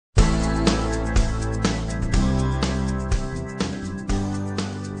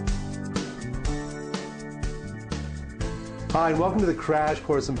Hi, and welcome to the Crash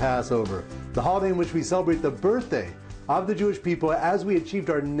Course in Passover, the holiday in which we celebrate the birthday of the Jewish people as we achieved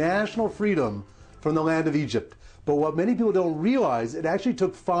our national freedom from the land of Egypt. But what many people don't realize, it actually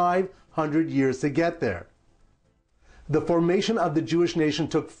took 500 years to get there. The formation of the Jewish nation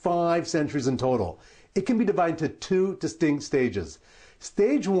took 5 centuries in total. It can be divided into 2 distinct stages.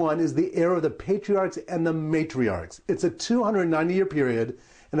 Stage 1 is the era of the patriarchs and the matriarchs. It's a 290-year period,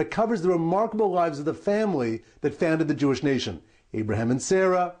 and it covers the remarkable lives of the family that founded the Jewish nation. Abraham and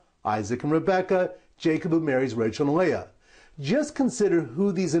Sarah, Isaac and Rebekah, Jacob who marries Rachel and Leah. Just consider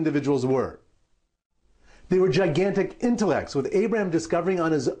who these individuals were. They were gigantic intellects, with Abraham discovering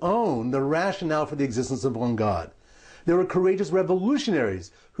on his own the rationale for the existence of one God. They were courageous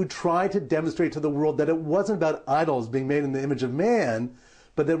revolutionaries who tried to demonstrate to the world that it wasn't about idols being made in the image of man,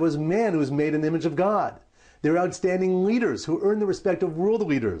 but that it was man who was made in the image of God. They were outstanding leaders who earned the respect of world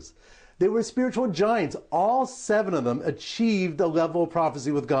leaders. They were spiritual giants. All 7 of them achieved a level of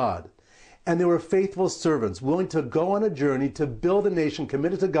prophecy with God. And they were faithful servants, willing to go on a journey to build a nation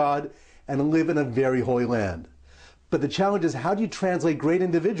committed to God and live in a very holy land. But the challenge is, how do you translate great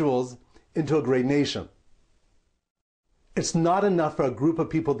individuals into a great nation? It's not enough for a group of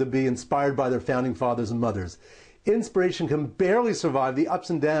people to be inspired by their founding fathers and mothers. Inspiration can barely survive the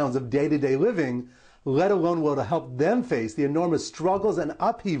ups and downs of day-to-day living, let alone will to help them face the enormous struggles and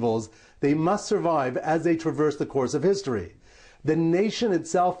upheavals they must survive as they traverse the course of history. The nation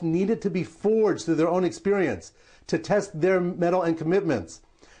itself needed to be forged through their own experience, to test their mettle and commitments.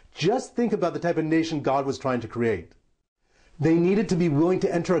 Just think about the type of nation God was trying to create. They needed to be willing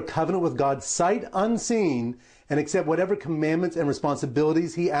to enter a covenant with God sight unseen and accept whatever commandments and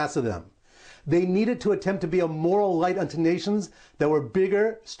responsibilities He asked of them. They needed to attempt to be a moral light unto nations that were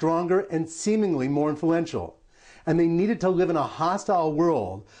bigger, stronger, and seemingly more influential. And they needed to live in a hostile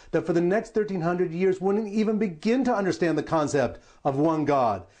world that for the next 1,300 years wouldn't even begin to understand the concept of one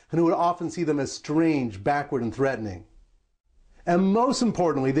God, and who would often see them as strange, backward, and threatening. And most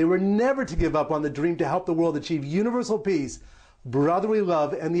importantly, they were never to give up on the dream to help the world achieve universal peace, brotherly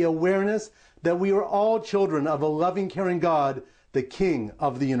love, and the awareness that we are all children of a loving, caring God, the King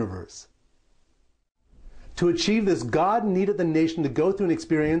of the universe. To achieve this, God needed the nation to go through an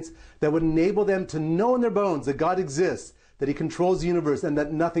experience that would enable them to know in their bones that God exists, that He controls the universe, and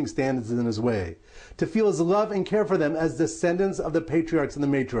that nothing stands in His way. To feel His love and care for them as descendants of the patriarchs and the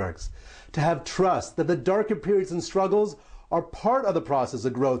matriarchs. To have trust that the darker periods and struggles are part of the process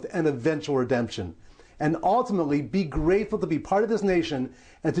of growth and eventual redemption. And ultimately be grateful to be part of this nation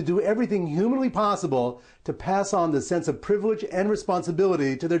and to do everything humanly possible to pass on the sense of privilege and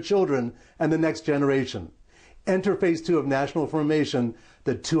responsibility to their children and the next generation. Enter phase 2 of national formation,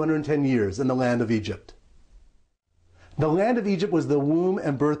 the 210 years in the land of Egypt. The land of Egypt was the womb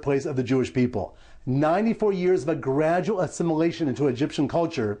and birthplace of the Jewish people. 94 years of a gradual assimilation into Egyptian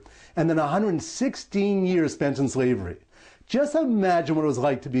culture, and then 116 years spent in slavery. Just imagine what it was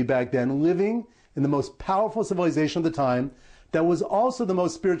like to be back then, living in the most powerful civilization of the time that was also the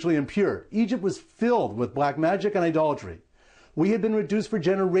most spiritually impure. Egypt was filled with black magic and idolatry. We had been reduced for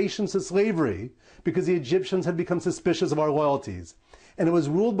generations to slavery because the Egyptians had become suspicious of our loyalties. And it was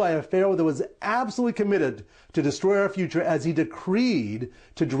ruled by a pharaoh that was absolutely committed to destroy our future, as he decreed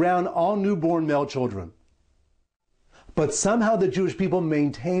to drown all newborn male children. But somehow the Jewish people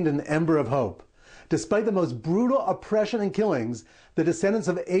maintained an ember of hope. Despite the most brutal oppression and killings, the descendants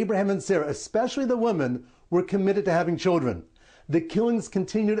of Abraham and Sarah, especially the women, were committed to having children. The killings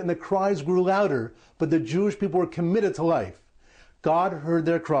continued and the cries grew louder, but the Jewish people were committed to life. God heard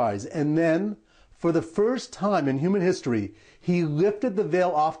their cries, and then, for the first time in human history, He lifted the veil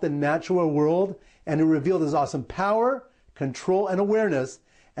off the natural world, and He revealed His awesome power, control, and awareness,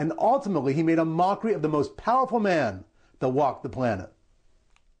 and ultimately He made a mockery of the most powerful man that walked the planet.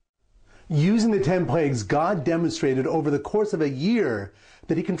 Using the 10 plagues, God demonstrated over the course of a year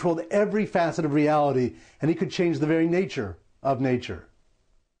that He controlled every facet of reality, and He could change the very nature of nature.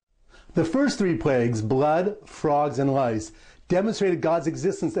 The first 3 plagues, blood, frogs, and lice, demonstrated God's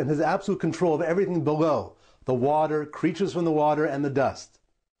existence and His absolute control of everything below, the water, creatures from the water, and the dust.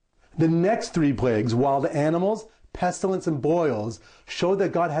 The next 3 plagues, wild animals, pestilence, and boils, showed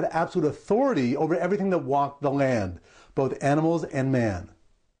that God had absolute authority over everything that walked the land, both animals and man.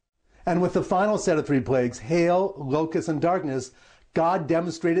 And with the final set of 3 plagues, hail, locusts, and darkness, God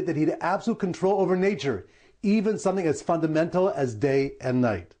demonstrated that He had absolute control over nature, even something as fundamental as day and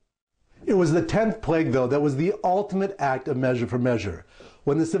night. It was the 10th plague, though, that was the ultimate act of measure for measure,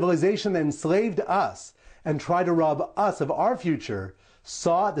 when the civilization that enslaved us and tried to rob us of our future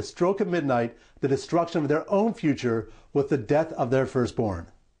saw at the stroke of midnight the destruction of their own future with the death of their firstborn.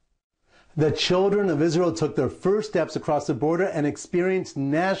 The children of Israel took their first steps across the border and experienced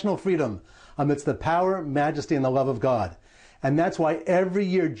national freedom amidst the power, majesty, and the love of God. And that's why every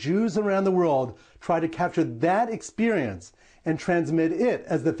year Jews around the world try to capture that experience and transmit it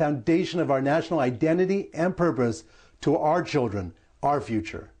as the foundation of our national identity and purpose to our children, our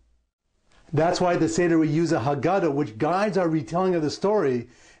future. That's why at the Seder we use a Haggadah, which guides our retelling of the story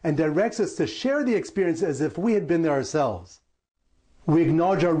and directs us to share the experience as if we had been there ourselves. We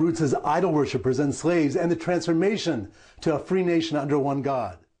acknowledge our roots as idol worshippers and slaves and the transformation to a free nation under one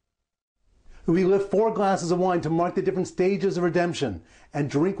God. We lift 4 glasses of wine to mark the different stages of redemption and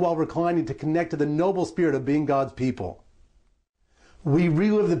drink while reclining to connect to the noble spirit of being God's people. We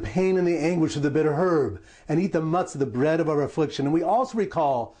relive the pain and the anguish of the bitter herb and eat the mutz of the bread of our affliction. And we also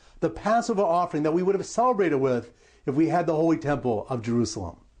recall the Passover offering that we would have celebrated with if we had the Holy Temple of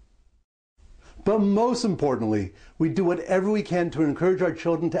Jerusalem. But most importantly, we do whatever we can to encourage our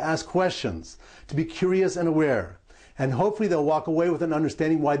children to ask questions, to be curious and aware. And hopefully they'll walk away with an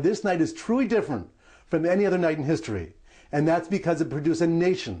understanding why this night is truly different from any other night in history. And that's because it produced a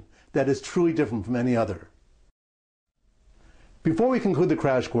nation that is truly different from any other. Before we conclude the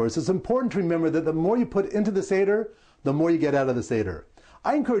crash course, it's important to remember that the more you put into the Seder, the more you get out of the Seder.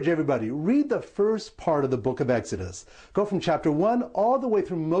 I encourage everybody, read the first part of the book of Exodus. Go from chapter 1 all the way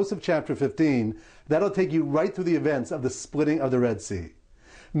through most of chapter 15. That'll take you right through the events of the splitting of the Red Sea.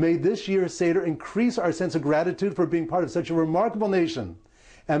 May this year's Seder increase our sense of gratitude for being part of such a remarkable nation,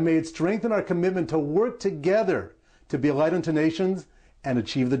 and may it strengthen our commitment to work together to be a light unto nations and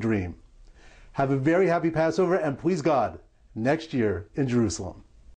achieve the dream. Have a very happy Passover, and please God, next year in Jerusalem.